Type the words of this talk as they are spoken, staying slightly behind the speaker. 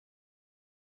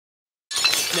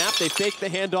snap, they fake the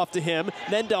handoff to him,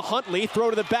 then to Huntley, throw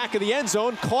to the back of the end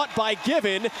zone, caught by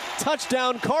Given,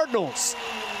 touchdown Cardinals.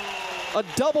 A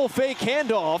double fake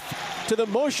handoff to the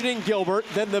motioning Gilbert,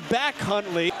 then the back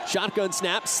Huntley. Shotgun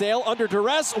snap, Sale under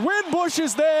duress, Winbush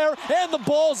is there, and the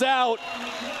ball's out.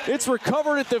 It's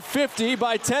recovered at the 50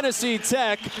 by Tennessee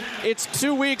Tech. It's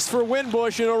 2 weeks for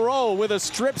Winbush in a row with a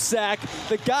strip sack.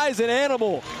 The guy's an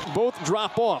animal. Both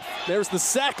drop off. There's the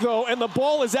sack though, and the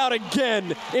ball is out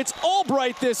again. It's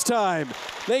Albright this time.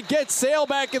 They get Sale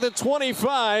back at the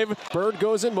 25. Bird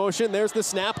goes in motion. There's the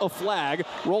snap, a flag.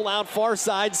 Roll out far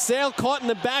side. Sale caught in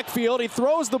the backfield. He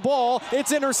throws the ball.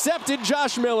 It's intercepted.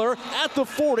 Josh Miller at the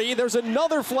 40. There's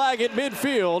another flag at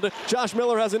midfield. Josh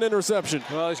Miller has an interception.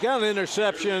 Well, he's got an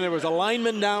interception. There was a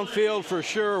lineman downfield for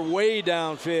sure, way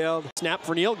downfield. Snap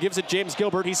for Neal, gives it James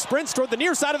Gilbert. He sprints toward the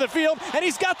near side of the field, and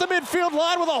he's got the midfield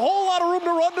line with a whole lot of room to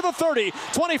run to the 30.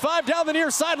 25 down the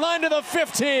near sideline to the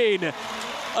 15.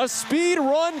 A speed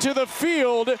run to the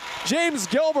field. James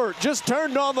Gilbert just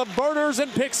turned on the burners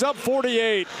and picks up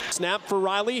 48. Snap for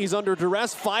Riley. He's under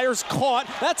duress. Fires, caught.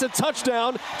 That's a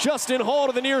touchdown. Justin Hall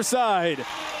to the near side.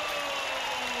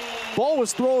 Ball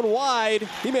was thrown wide.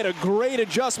 He made a great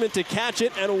adjustment to catch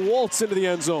it and waltz into the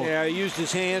end zone. Yeah, he used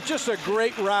his hands. Just a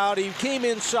great route. He came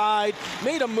inside,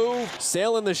 made a move.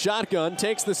 Sale in the shotgun,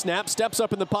 takes the snap, steps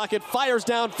up in the pocket, fires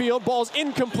downfield. Ball's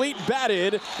incomplete,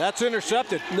 batted. That's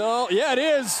intercepted. No, yeah, it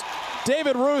is.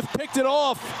 David Ruth picked it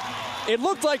off. It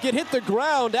looked like it hit the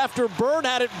ground after Bird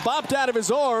had it bopped out of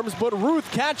his arms, but Ruth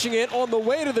catching it on the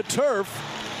way to the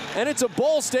turf. And it's a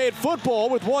Ball State football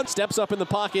with one. Steps up in the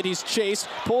pocket, he's chased,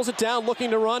 pulls it down, looking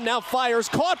to run, now fires,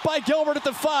 caught by Gilbert at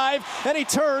the 5, and he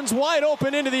turns wide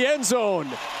open into the end zone.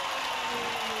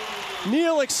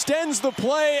 Neal extends the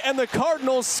play, and the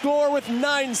Cardinals score with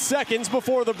 9 seconds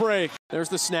before the break. There's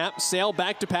the snap, Sale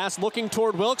back to pass, looking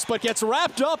toward Wilkes, but gets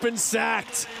wrapped up and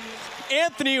sacked.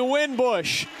 Anthony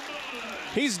Winbush.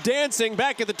 He's dancing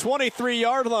back at the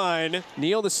 23-yard line.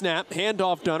 Neal the snap,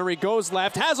 handoff Dunner. He goes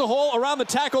left, has a hole around the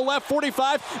tackle left,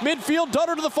 45. Midfield,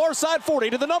 Dunner to the far side,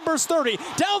 40. To the numbers, 30.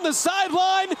 Down the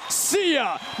sideline, see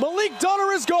ya. Malik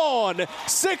Dunner is gone.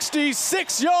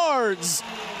 66 yards.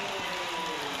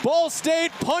 Ball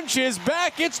State punches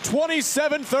back. It's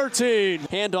 27-13.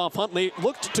 Handoff Huntley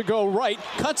looked to go right,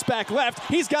 cuts back left.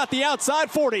 He's got the outside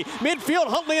 40. Midfield,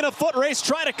 Huntley in a foot race,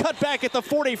 try to cut back at the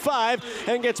 45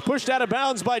 and gets pushed out of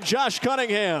bounds by Josh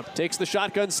Cunningham. Takes the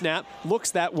shotgun snap, looks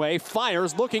that way,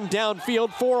 fires, looking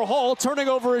downfield for Hall, turning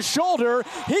over his shoulder.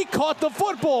 He caught the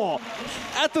football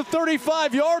at the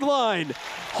 35-yard line.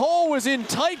 Hall was in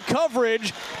tight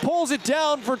coverage, pulls it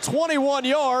down for 21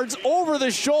 yards over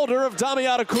the shoulder of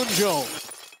Damiano Kunjo.